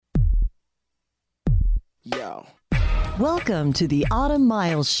Yo. Welcome to the Autumn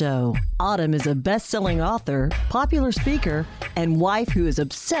Miles Show. Autumn is a best-selling author, popular speaker, and wife who is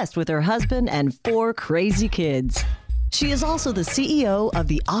obsessed with her husband and 4 crazy kids. She is also the CEO of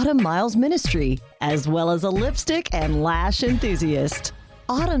the Autumn Miles Ministry, as well as a lipstick and lash enthusiast.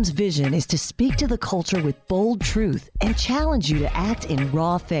 Autumn's vision is to speak to the culture with bold truth and challenge you to act in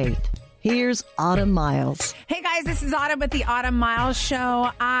raw faith. Here's Autumn Miles. Hey guys, this is Autumn with the Autumn Miles Show.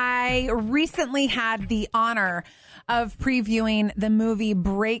 I recently had the honor of previewing the movie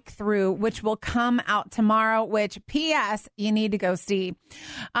Breakthrough, which will come out tomorrow, which, P.S., you need to go see.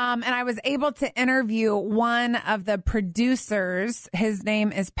 And I was able to interview one of the producers. His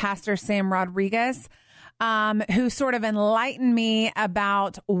name is Pastor Sam Rodriguez, who sort of enlightened me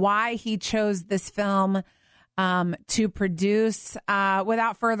about why he chose this film to produce.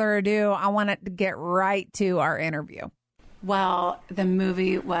 Without further ado, I wanted to get right to our interview. Well, the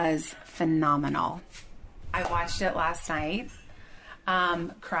movie was phenomenal. I watched it last night,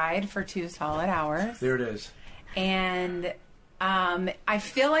 cried for 2 solid hours. There it is. And I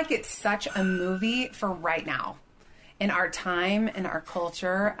feel like it's such a movie for right now. In our time, in our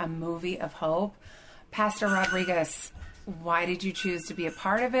culture, a movie of hope. Pastor Rodriguez, why did you choose to be a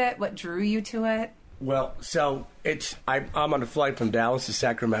part of it? What drew you to it? Well, so I'm on a flight from Dallas to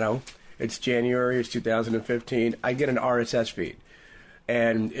Sacramento. It's January, it's 2015. I get an RSS feed.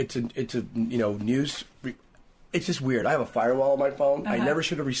 And it's a news. It's just weird. I have a firewall on my phone. I never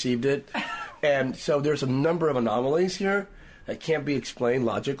should have received it. And so there's a number of anomalies here that can't be explained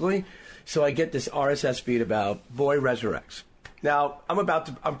logically. So I get this RSS feed about boy resurrects. Now,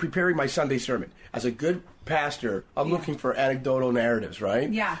 I'm preparing my Sunday sermon. As a good pastor, I'm looking for anecdotal narratives,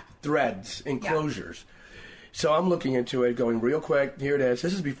 right? Yeah. Threads, enclosures. Yeah. So I'm looking into it, going real quick. Here it is.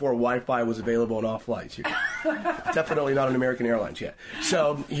 This is before Wi-Fi was available on all flights. Definitely not on American Airlines yet.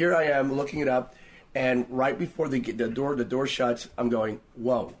 So here I am looking it up, and right before the door shuts, I'm going,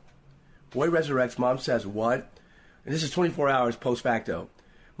 whoa. Boy resurrects. Mom says what? And this is 24 hours post facto.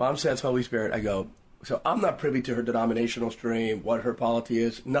 Mom says Holy Spirit. I go, so I'm not privy to her denominational stream, what her polity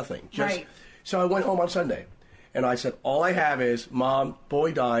is, nothing. Right. So I went home on Sunday, and I said, all I have is Mom,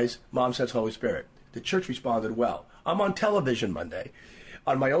 boy dies, Mom says Holy Spirit. The church responded well. I'm on television Monday,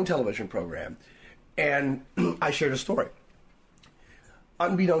 on my own television program, and I shared a story.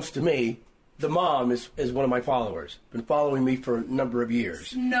 Unbeknownst to me, the mom is one of my followers. Been following me for a number of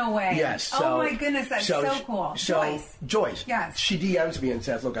years. No way. Yes. Oh my goodness, that's so cool. Joyce. Yes. She DMs me and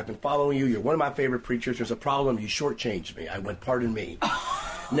says, look, I've been following you. You're one of my favorite preachers. There's a problem. You shortchanged me. I went, pardon me.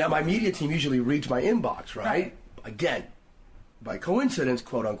 Now, my media team usually reads my inbox, right? Again, by coincidence,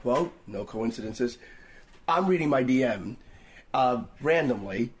 quote unquote, no coincidences, I'm reading my DM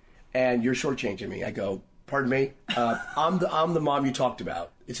randomly, and you're shortchanging me. I go, pardon me, I'm the mom you talked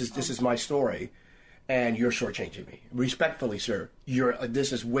about. This is my story, and you're shortchanging me. Respectfully, sir,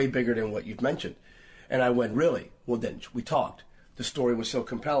 this is way bigger than what you've mentioned. And I went, really? Well, then we talked. The story was so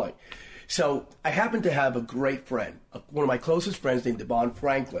compelling. So I happen to have a great friend, one of my closest friends named Devon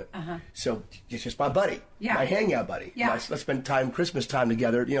Franklin. So he's just my buddy, my hangout buddy. Let's spend Christmas time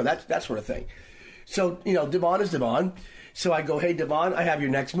together, that sort of thing. So, Devon is Devon. So I go, hey, Devon, I have your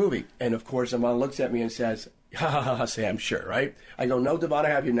next movie. And, of course, Devon looks at me and says, ha, ha, ha, Sam, sure, right? I go, no, Devon, I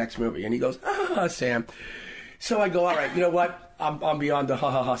have your next movie. And he goes, ha, ha, Sam. So I go, all right, you know what? I'm beyond the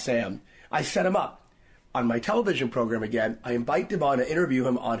ha, ha, ha, Sam. I set him up. On my television program again, I invite Devon to interview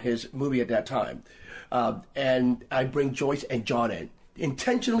him on his movie at that time. And I bring Joyce and John in.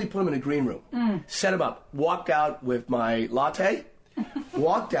 Intentionally put them in a green room. Set them up. Walked out with my latte.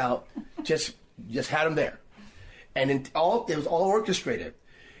 Walked out. Just had them there. And it was all orchestrated.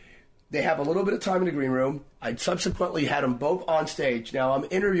 They have a little bit of time in the green room. I subsequently had them both on stage. Now, I'm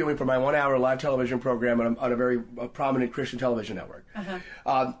interviewing for my 1-hour live television program on a very prominent Christian television network.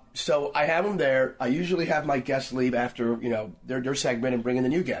 So I have them there. I usually have my guests leave after their segment and bring in the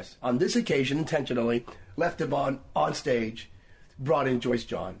new guests. On this occasion, intentionally, left Devon on stage, brought in Joyce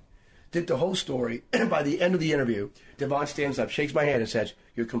John, did the whole story. And by the end of the interview, Devon stands up, shakes my hand, and says,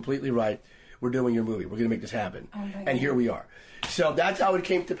 "You're completely right. We're doing your movie. We're going to make this happen." And here we are. So that's how it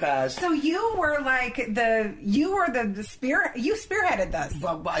came to pass. So you were the spirit. You spearheaded this.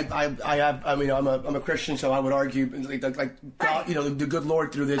 Well, I'm a Christian, so I would argue like God, the good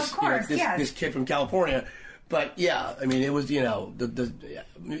Lord through this, this kid from California. But yeah, I mean, it was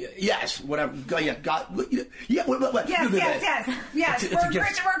yes, whatever. Yeah, God. Yeah, what? Yes.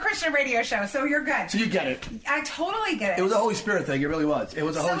 We're a Christian radio show, so you're good. So you get it. I totally get it. It was a Holy Spirit thing. It really was. It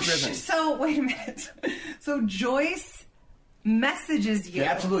was a Holy Spirit thing. So wait a minute. So Joyce messages you.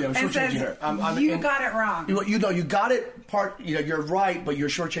 Yeah, absolutely. I'm shortchanging her. You got it wrong. You got it. You're right, but you're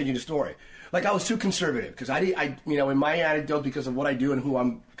shortchanging the story. Like, I was too conservative because I in my anecdote, because of what I do and who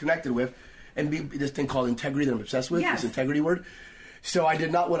I'm connected with, and this thing called integrity that I'm obsessed with, this integrity word. So I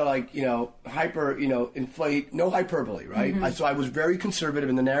did not want to inflate, no hyperbole, right? Mm-hmm. So I was very conservative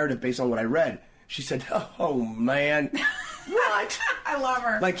in the narrative based on what I read. She said, "Oh man, what?" I love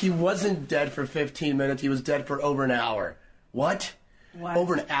her. Like, he wasn't dead for 15 minutes; he was dead for over an hour. What?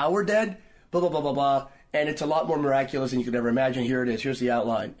 Over an hour dead? Blah blah blah blah blah. And it's a lot more miraculous than you could ever imagine. Here it is. Here's the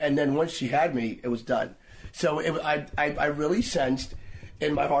outline. And then once she had me, it was done. So I really sensed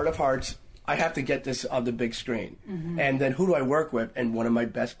in my heart of hearts, I have to get this on the big screen. Mm-hmm. And then who do I work with? And one of my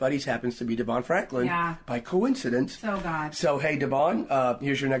best buddies happens to be Devon Franklin. Yeah. By coincidence. So God. So, hey, Devon,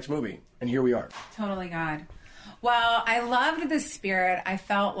 here's your next movie. And here we are. Totally God. Well, I loved the spirit. I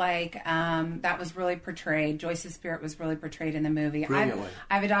felt like that was really portrayed. Joyce's spirit was really portrayed in the movie. Brilliantly.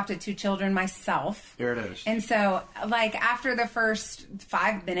 I've adopted 2 children myself. There it is. And so, like, after the first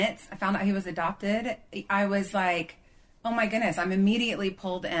 5 minutes, I found out he was adopted. I was like, oh my goodness, I'm immediately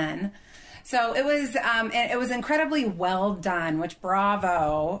pulled in. So it was incredibly well done, which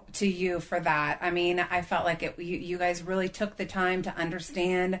bravo to you for that. I mean, I felt like you guys really took the time to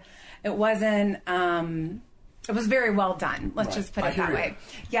understand. It wasn't, it was very well done. Let's just put it that way.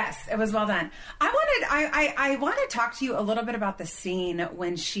 Yes, it was well done. I want to talk to you a little bit about the scene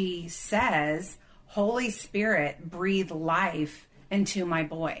when she says, Holy Spirit, breathe life into my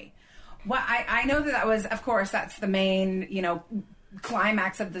boy. Well, I know that was, of course, that's the main,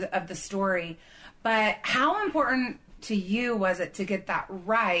 climax of the story, but how important to you was it to get that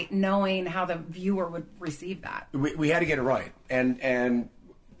right, knowing how the viewer would receive that? We had to get it right, and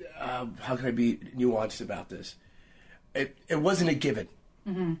how can I be nuanced about this? It wasn't a given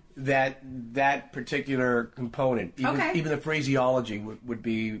that particular component, even the phraseology would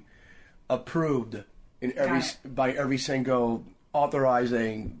be approved in by every single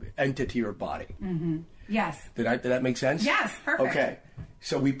authorizing entity or body. Mm-hmm. Yes. Did that make sense? Yes, perfect. Okay.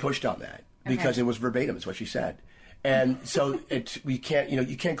 So we pushed on that because it was verbatim. It's what she said. And so you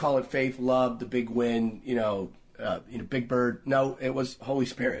can't call it faith, love, the big win, Big Bird. No, it was Holy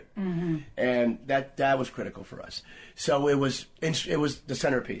Spirit. Mm-hmm. And that was critical for us. So it was the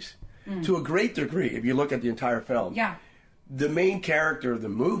centerpiece. Mm. To a great degree, if you look at the entire film. Yeah. The main character of the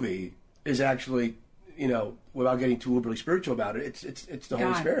movie is actually, without getting too overly spiritual about it, it's the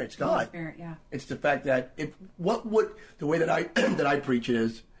Holy Spirit. It's God. Holy Spirit, yeah. It's the fact that the way that I preach it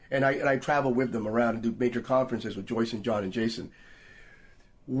is, and I travel with them around and do major conferences with Joyce and John and Jason.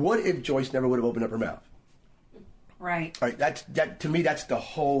 What if Joyce never would have opened up her mouth? Right. Right. That to me, that's the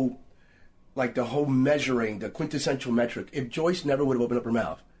whole measuring, the quintessential metric. If Joyce never would have opened up her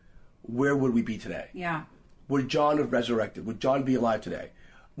mouth, where would we be today? Yeah. Would John have resurrected? Would John be alive today?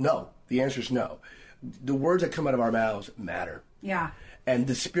 No. The answer is no. The words that come out of our mouths matter. Yeah. And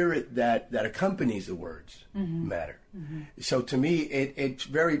the spirit that accompanies the words matter. Mm-hmm. So to me,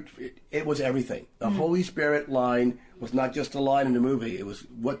 it was everything. The Holy Spirit line was not just a line in the movie. It was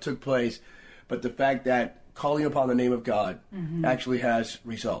what took place, but the fact that calling upon the name of God actually has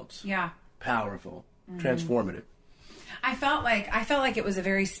results. Yeah. Powerful, transformative. I felt like it was a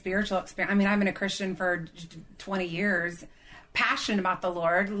very spiritual experience. I mean, I've been a Christian for 20 years, passionate about the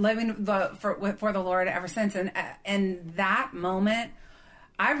Lord, living for the Lord ever since. And in that moment,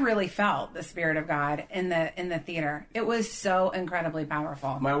 I really felt the Spirit of God in the theater. It was so incredibly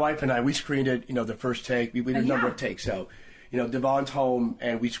powerful. My wife and I, we screened it, the first take. We did a number of takes. So, Devon's home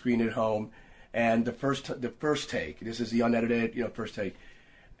and we screened it home. And the first take, this is the unedited, first take.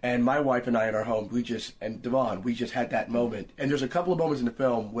 And my wife and I in our home, and Devon, we just had that moment. And there's a couple of moments in the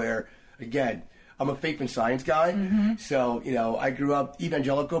film where, again, I'm a faith and science guy. Mm-hmm. So, I grew up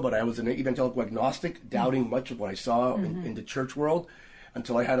evangelical, but I was an evangelical agnostic, doubting much of what I saw in the church world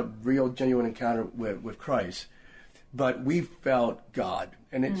until I had a real, genuine encounter with Christ. But we felt God.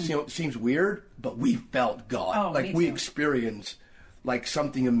 And it seems weird, but we felt God. Oh, we experienced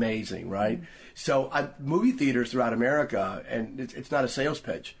something amazing, right? Mm-hmm. So movie theaters throughout America, and it's not a sales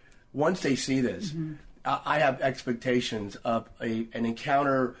pitch, once they see this, I have expectations of an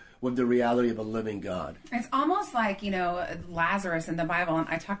encounter with the reality of a living God. It's almost like, Lazarus in the Bible. And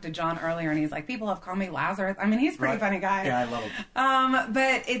I talked to John earlier, and he's like, people have called me Lazarus. I mean, he's a pretty funny guy. Yeah, I love him.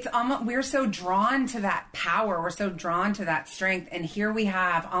 But it's almost, we're so drawn to that power. We're so drawn to that strength. And here we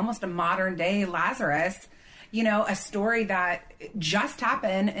have almost a modern day Lazarus, a story that just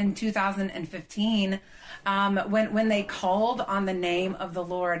happened in 2015 when they called on the name of the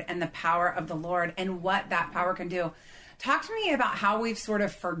Lord and the power of the Lord and what that power can do. Talk to me about how we've sort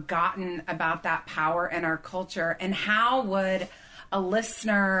of forgotten about that power in our culture, and how would a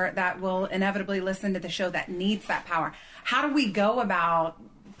listener that will inevitably listen to the show that needs that power, how do we go about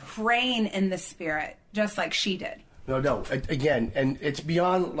praying in the Spirit just like she did? No. Again, and it's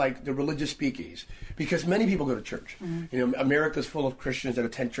beyond like the religious speakies, because many people go to church. America's full of Christians that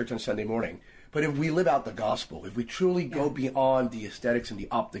attend church on Sunday morning. But if we live out the gospel, if we truly go beyond the aesthetics and the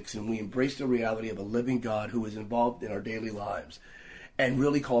optics, and we embrace the reality of a living God who is involved in our daily lives, and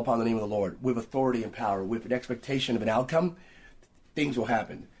really call upon the name of the Lord with authority and power, with an expectation of an outcome, things will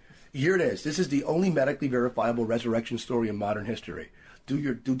happen. Here it is. This is the only medically verifiable resurrection story in modern history. Do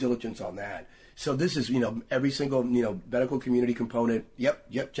your due diligence on that. So this is, every single, medical community component. Yep.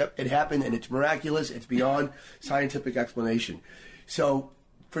 It happened, and it's miraculous. It's beyond scientific explanation. So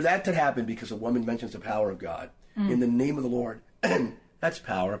for that to happen, because a woman mentions the power of God in the name of the Lord, that's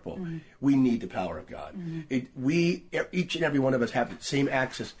powerful. We need the power of God. Each and every one of us have the same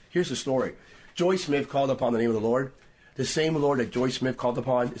access. Here's the story. Joyce Smith called upon the name of the Lord. The same Lord that Joyce Smith called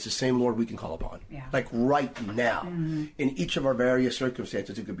upon is the same Lord we can call upon. Yeah. Like right now. In each of our various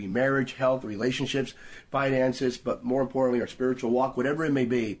circumstances. It could be marriage, health, relationships, finances, but more importantly, our spiritual walk, whatever it may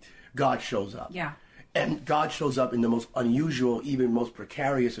be, God shows up. Yeah. And God shows up in the most unusual, even most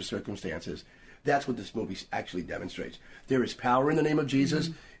precarious of circumstances. That's what this movie actually demonstrates. There is power in the name of Jesus.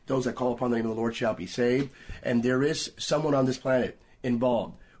 Those that call upon the name of the Lord shall be saved. And there is someone on this planet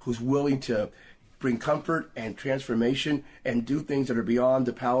involved who's willing to bring comfort and transformation and do things that are beyond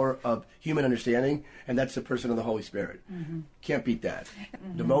the power of human understanding, and that's the person of the Holy Spirit. Can't beat that.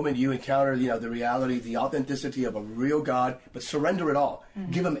 The moment you encounter, the reality, the authenticity of a real God, but surrender it all.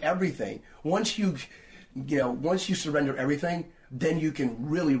 Give him everything. Once you surrender everything, then you can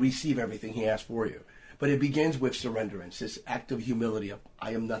really receive everything he has for you. But it begins with surrenderance, this act of humility of,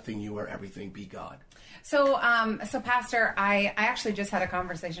 I am nothing, you are everything, be God. So Pastor, I actually just had a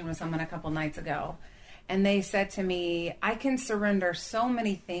conversation with someone a couple nights ago, and they said to me, I can surrender so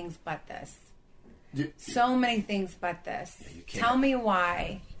many things but this. So many things but this. Yeah, Tell me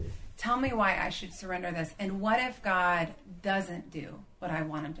why I should surrender this. And what if God doesn't do what I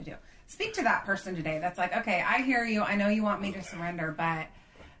want him to do? Speak to that person today that's like, okay, I hear you. I know you want me to surrender, but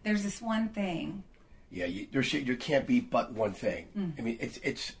there's this one thing. Yeah, there can't be but one thing. I mean,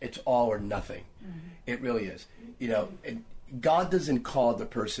 it's all or nothing. It really is. And God doesn't call the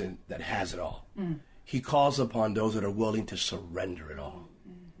person that has it all. He calls upon those that are willing to surrender it all.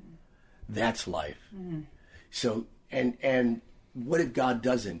 That's life. So, and what if God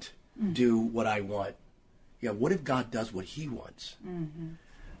doesn't do what I want? Yeah, what if God does what he wants?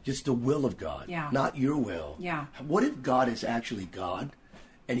 Just the will of God, not your will. Yeah. What if God is actually God?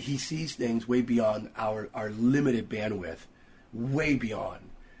 And he sees things way beyond our limited bandwidth, way beyond.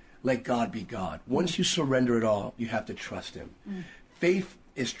 Let God be God. Once you surrender it all, you have to trust him. Faith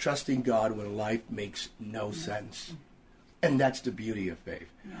is trusting God when life makes no sense. And that's the beauty of faith.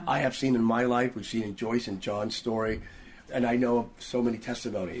 I have seen in my life, we've seen in Joyce and John's story, and I know of so many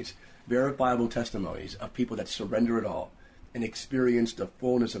testimonies, verifiable testimonies of people that surrender it all and experience the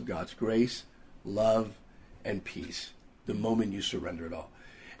fullness of God's grace, love, and peace the moment you surrender it all.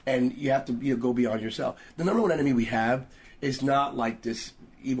 And you have to go beyond yourself. The number one enemy we have is not like this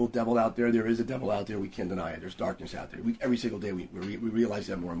evil devil out there. There is a devil out there. We can't deny it. There's darkness out there. Every single day we realize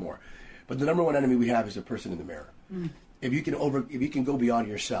that more and more. But the number one enemy we have is the person in the mirror. If you can go beyond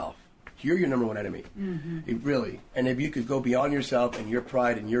yourself, you're your number one enemy. Really. And if you could go beyond yourself and your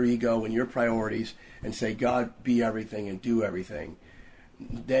pride and your ego and your priorities and say, God, be everything and do everything,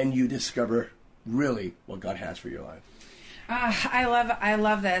 then you discover really what God has for your life. I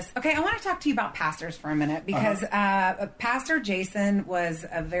love this. Okay, I want to talk to you about pastors for a minute, because Pastor Jason was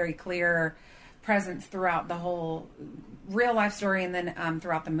a very clear presence throughout the whole real life story, and then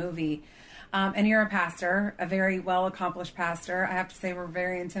throughout the movie. And you're a pastor, a very well-accomplished pastor. I have to say we're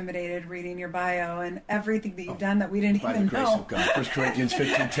very intimidated reading your bio and everything that you've done that we didn't even know. By the grace of God. 1 Corinthians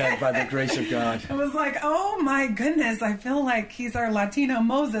 15:10, by the grace of God. It was like, oh my goodness, I feel like he's our Latino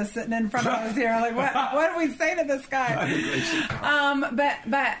Moses sitting in front of us here. Like, what do we say to this guy? By the grace of God.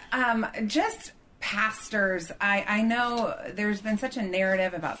 But just pastors, I know there's been such a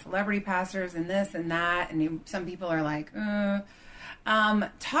narrative about celebrity pastors and this and that, and some people are like,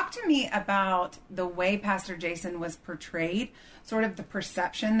 talk to me about the way Pastor Jason was portrayed, sort of the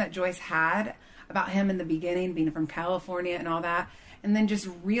perception that Joyce had about him in the beginning, being from California and all that, and then just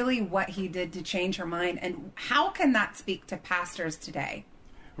really what he did to change her mind, and how can that speak to pastors today?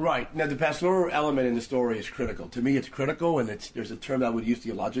 Right. Now, the pastoral element in the story is critical. To me, it's critical, and there's a term I would use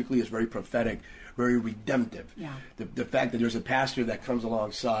theologically, it's very prophetic. very redemptive. Yeah. The fact that there's a pastor that comes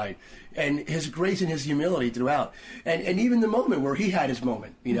alongside, and his grace and his humility throughout. And even the moment where he had his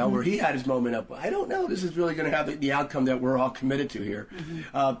moment, where he had his moment of, I don't know, this is really going to have the outcome that we're all committed to here.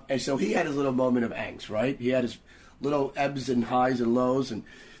 And so he had his little moment of angst, right? He had his little ebbs and highs and lows and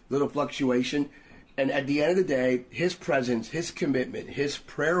little fluctuation. And at the end of the day, his presence, his commitment, his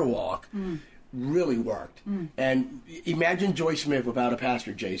prayer walk really worked. And imagine Joyce Smith without a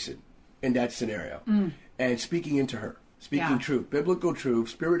pastor, Jason, in that scenario. And speaking into her, speaking truth, biblical truth,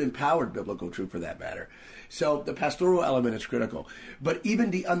 spirit-empowered biblical truth for that matter. So the pastoral element is critical. But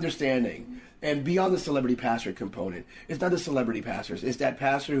even the understanding, and beyond the celebrity pastor component, it's not the celebrity pastors. It's that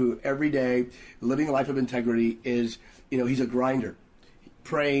pastor who every day, living a life of integrity, is, he's a grinder,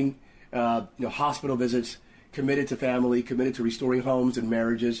 praying, hospital visits, committed to family, committed to restoring homes and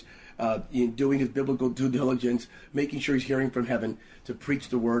marriages, doing his biblical due diligence, making sure he's hearing from heaven to preach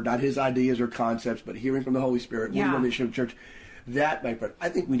the word, not his ideas or concepts, but hearing from the Holy Spirit, moving on the mission of church. That, my friend, I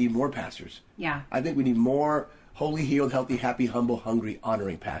think we need more pastors. Yeah. I think we need more holy, healed, healthy, happy, humble, hungry,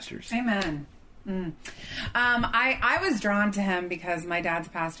 honoring pastors. Amen. I was drawn to him because my dad's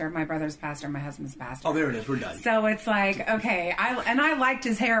pastor, my brother's pastor, my husband's pastor. Oh, there it is. We're done. So it's like, okay. I liked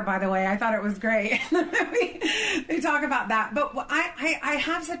his hair, by the way. I thought it was great. They talk about that. But I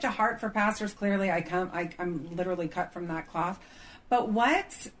have such a heart for pastors. Clearly, I'm literally cut from that cloth. But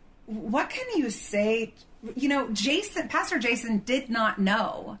what can you say? Pastor Jason did not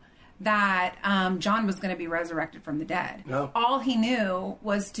know that John was going to be resurrected from the dead. No. All he knew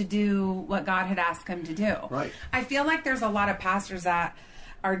was to do what God had asked him to do. Right. I feel like there's a lot of pastors that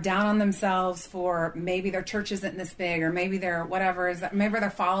are down on themselves for maybe their church isn't this big, or maybe their whatever is that, maybe their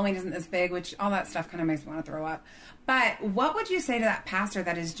following isn't this big, which all that stuff kind of makes me want to throw up. But what would you say to that pastor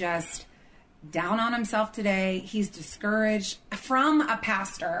that is just down on himself today? He's discouraged from a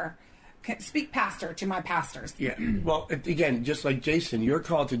pastor. Speak pastor to my pastors. Yeah. Well, again, just like Jason, you're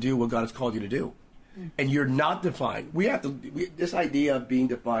called to do what God has called you to do. And you're not defined. We have to, this idea of being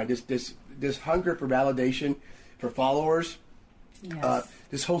defined, this hunger for validation, for followers,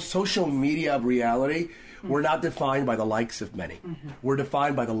 this whole social media of reality, we're not defined by the likes of many. We're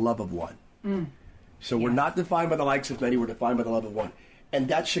defined by the love of one. So we're not defined by the likes of many, we're defined by the love of one. And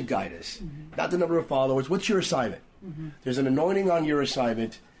that should guide us. Not the number of followers. What's your assignment? There's an anointing on your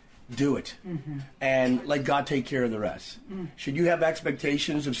assignment. Do it. And let God take care of the rest. Should you have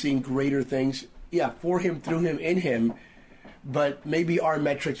expectations of seeing greater things? Yeah, for him, through him, in him. But maybe our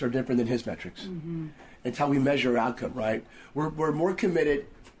metrics are different than his metrics. It's how we measure outcome, right? We're more committed,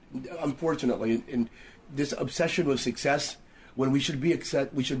 unfortunately, in this obsession with success when we should be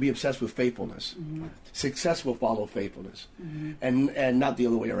obsessed with faithfulness. Success will follow faithfulness, and not the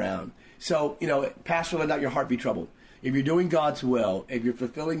other way around. So, pastor, let not your heart be troubled. If you're doing God's will, if you're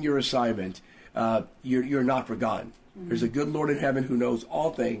fulfilling your assignment, you're not forgotten. There's a good Lord in heaven who knows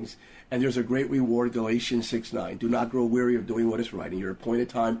all things, and there's a great reward, Galatians 6:9. Do not grow weary of doing what is right. In your appointed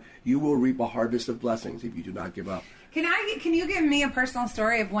time, you will reap a harvest of blessings if you do not give up. Can you give me a personal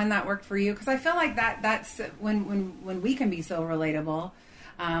story of when that worked for you? Because I feel like that's when we can be so relatable.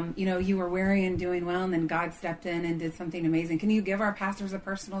 You were weary and doing well, and then God stepped in and did something amazing. Can you give our pastors a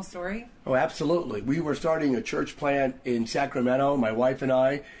personal story? Oh, absolutely. We were starting a church plant in Sacramento, my wife and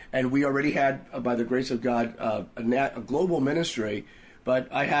I, and we already had, by the grace of God, a global ministry. But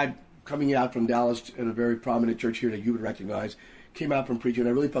I had, coming out from Dallas in a very prominent church here that you would recognize, came out from preaching, and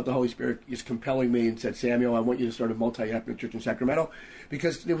I really felt the Holy Spirit is compelling me and said, Samuel, I want you to start a multi-ethnic church in Sacramento,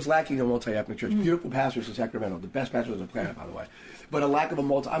 because it was lacking a multi-ethnic church. Beautiful pastors in Sacramento, the best pastors on the planet, by the way. But a lack of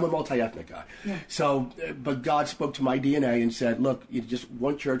I'm a multi-ethnic guy. Yeah. So, but God spoke to my DNA and said, look, you just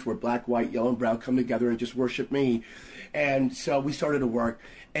one church where black, white, yellow, and brown come together and just worship me. And so we started to work.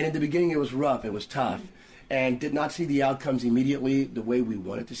 And in the beginning, it was rough. It was tough. And did not see the outcomes immediately the way we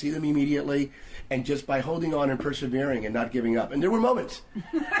wanted to see them immediately. And just by holding on and persevering and not giving up. And there were moments.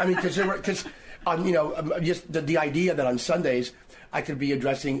 I mean, just the idea that on Sundays, I could be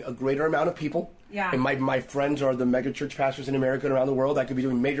addressing a greater amount of people. Yeah. And my friends are the mega church pastors in America and around the world. I could be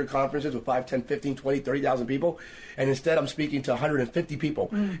doing major conferences with 5, 10, 15, 20, 30,000 people. And instead I'm speaking to 150 people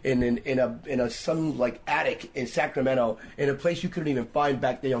in a some like attic in Sacramento, in a place you couldn't even find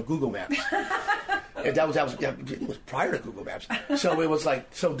back then on Google Maps. And it was prior to Google Maps. So it was like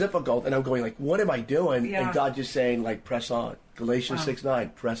so difficult. And I'm going like, what am I doing? Yeah. And God just saying like, press on. Galatians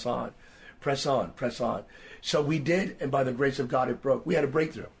 6:9, press on, press on, press on. So we did, and by the grace of God, it broke. We had a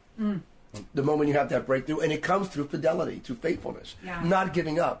breakthrough. The moment you have that breakthrough, and it comes through fidelity, through faithfulness, not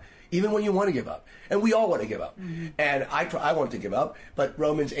giving up, even when you want to give up. And we all want to give up. And I want to give up, but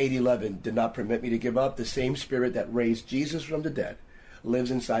Romans 8:11 did not permit me to give up. The same Spirit that raised Jesus from the dead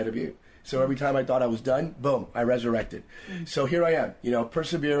lives inside of you. So every time I thought I was done, boom, I resurrected. So here I am,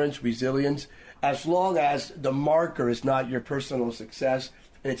 perseverance, resilience. As long as the marker is not your personal success,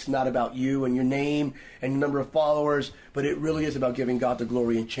 and it's not about you and your name and your number of followers, but it really is about giving God the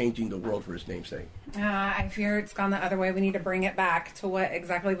glory and changing the world for his name's sake. I fear it's gone the other way. We need to bring it back to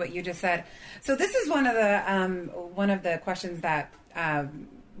exactly what you just said. So this is one of the questions that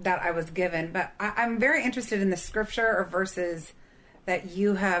I was given, but I'm very interested in the scripture or verses that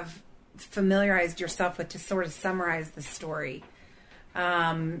you have familiarized yourself with to sort of summarize the story.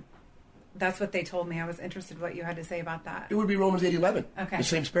 That's what they told me. I was interested in what you had to say about that. It would be Romans 8:11. Okay. The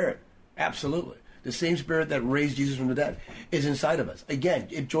same Spirit. Absolutely. The same Spirit that raised Jesus from the dead is inside of us. Again,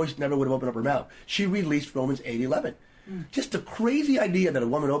 if Joyce never would have opened up her mouth, she released Romans 8:11. Just a crazy idea that a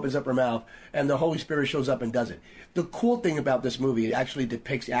woman opens up her mouth and the Holy Spirit shows up and does it. The cool thing about this movie, it actually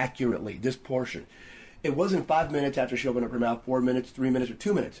depicts accurately this portion. It wasn't 5 minutes after she opened up her mouth, 4 minutes, 3 minutes, or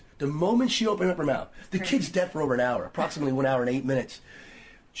 2 minutes. The moment she opened up her mouth, the kid's dead for over an hour, approximately 1 hour and 8 minutes.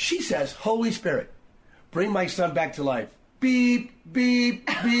 She says, Holy Spirit, bring my son back to life. Beep, beep,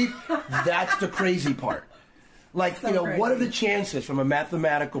 beep. That's the crazy part. Like, crazy. What are the chances from a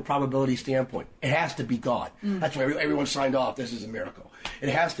mathematical probability standpoint? It has to be God. That's why everyone signed off. This is a miracle. It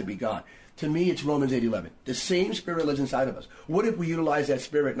has to be God. To me, it's Romans 8:11. The same Spirit lives inside of us. What if we utilize that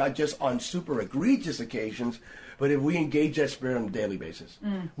Spirit not just on super egregious occasions, but if we engage that Spirit on a daily basis?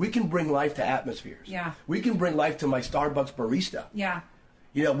 We can bring life to atmospheres. Yeah. We can bring life to my Starbucks barista. Yeah.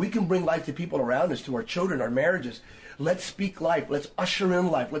 We can bring life to people around us, to our children, our marriages. Let's speak life. Let's usher in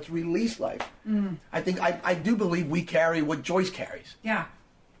life. Let's release life. I do believe we carry what Joyce carries. Yeah.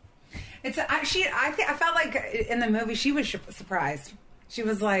 I felt like in the movie she was surprised. She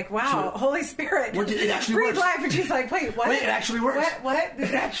was like, "Wow, Holy Spirit, it actually breathe works. Life," and she's like, "Wait, what? Wait, it actually works. What?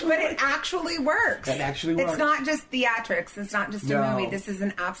 It actually It actually works. It actually works. It's not just theatrics. It's not just a movie. This is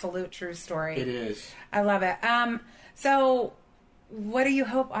an absolute true story. It is. I love it. So, what do you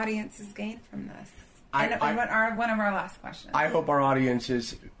hope audiences gain from this? One of our last questions. I hope our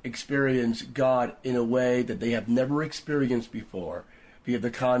audiences experience God in a way that they have never experienced before via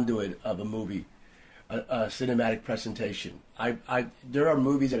the conduit of a movie, a cinematic presentation. There are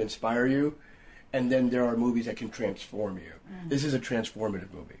movies that inspire you, and then there are movies that can transform you. This is a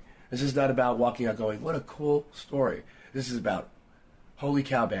transformative movie. This is not about walking out going, what a cool story. This is about, holy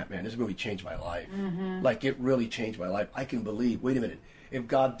cow, Batman, this movie changed my life. Like, it really changed my life. I can believe, wait a minute, if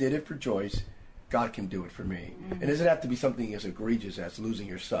God did it for Joyce, God can do it for me. And it doesn't have to be something as egregious as losing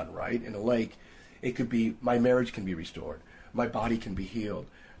your son, right, in a lake. It could be, my marriage can be restored. My body can be healed.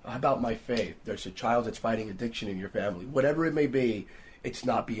 How about my faith? There's a child that's fighting addiction in your family. Whatever it may be, it's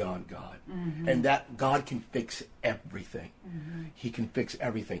not beyond God. And that God can fix everything. He can fix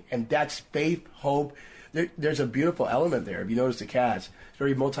everything. And that's faith, hope. There's a beautiful element there. If you notice the cast, it's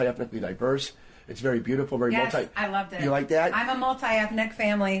very multi-ethnically diverse. It's very beautiful, very I loved it. You like that? I'm a multi-ethnic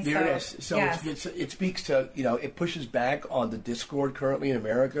family. There it is. So it speaks to, it pushes back on the discord currently in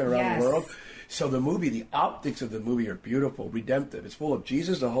America and around the world. So the movie, the optics of the movie are beautiful, redemptive. It's full of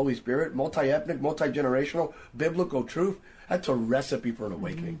Jesus, the Holy Spirit, multi-ethnic, multi-generational, biblical truth. That's a recipe for an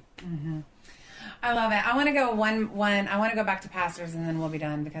awakening. I love it. I want to go I want to go back to pastors, and then we'll be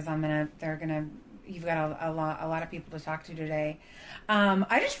done because you've got a lot of people to talk to today.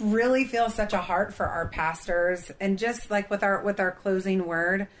 I just really feel such a heart for our pastors, and just like with our closing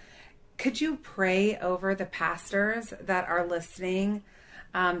word, could you pray over the pastors that are listening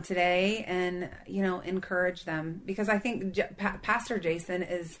today, and encourage them, because I think Pastor Jason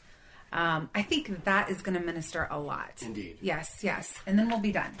is. I think that is going to minister a lot. Indeed. Yes, and then we'll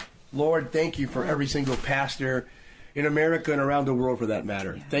be done. Lord, thank you for every single pastor in America and around the world, for that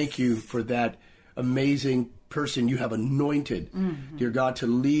matter. Yes. Thank you for that amazing person you have anointed, dear God, to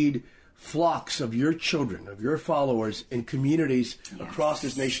lead flocks of your children, of your followers in communities across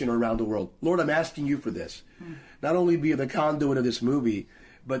this nation or around the world. Lord, I'm asking you for this. Not only be the conduit of this movie,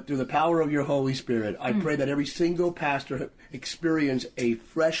 but through the power of your Holy Spirit, I pray that every single pastor experience a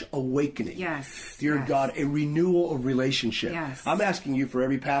fresh awakening. Yes. Dear God, a renewal of relationship. Yes. I'm asking you for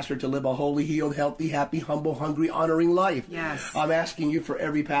every pastor to live a holy, healed, healthy, happy, humble, hungry, honoring life. Yes. I'm asking you for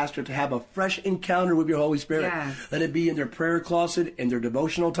every pastor to have a fresh encounter with your Holy Spirit. Yes. Let it be in their prayer closet, in their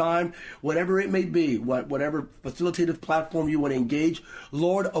devotional time, whatever it may be, whatever facilitative platform you want to engage.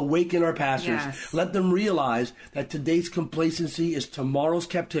 Lord, awaken our pastors. Yes. Let them realize that today's complacency is tomorrow's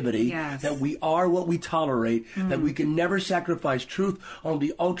captivity, that we are what we tolerate, that we can never sacrifice truth on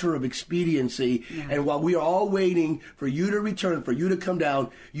the altar of expediency. And while we are all waiting for you to return, for you to come down,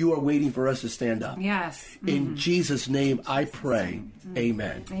 you are waiting for us to stand up. Yes. In Jesus' name I pray.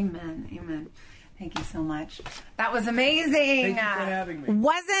 Amen. Amen. Thank you so much. That was amazing. Thank you for having me.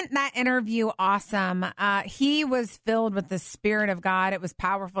 Wasn't that interview awesome? He was filled with the Spirit of God. It was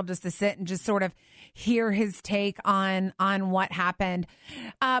powerful just to sit and just sort of hear his take on what happened.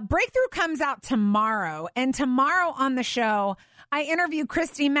 Breakthrough comes out tomorrow. And tomorrow on the show, I interview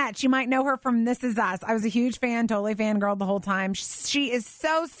Christy Metz. You might know her from This Is Us. I was a huge fan, totally fangirled the whole time. She is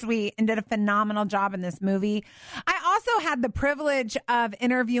so sweet and did a phenomenal job in this movie. I also had the privilege of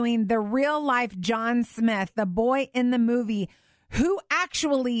interviewing the real life John Smith, the boy in the movie who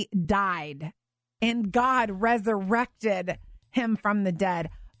actually died and God resurrected him from the dead.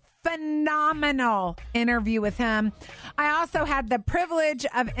 Phenomenal interview with him. I also had the privilege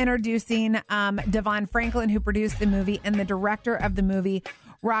of introducing Devon Franklin, who produced the movie, and the director of the movie,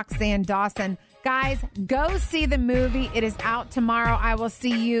 Roxanne Dawson. Guys, go see the movie. It is out tomorrow. I will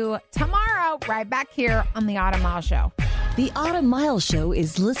see you tomorrow right back here on the Autumn Miles Show. The Autumn Miles Show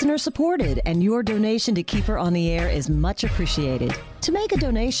is listener supported, and your donation to keep her on the air is much appreciated. To make a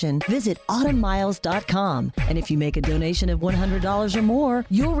donation, visit autumnmiles.com. And if you make a donation of $100 or more,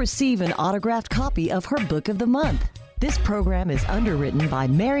 you'll receive an autographed copy of her book of the month. This program is underwritten by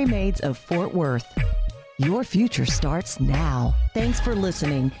Mary Maids of Fort Worth. Your future starts now. Thanks for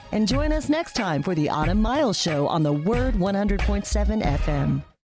listening, and join us next time for the Autumn Miles Show on the Word 100.7 FM.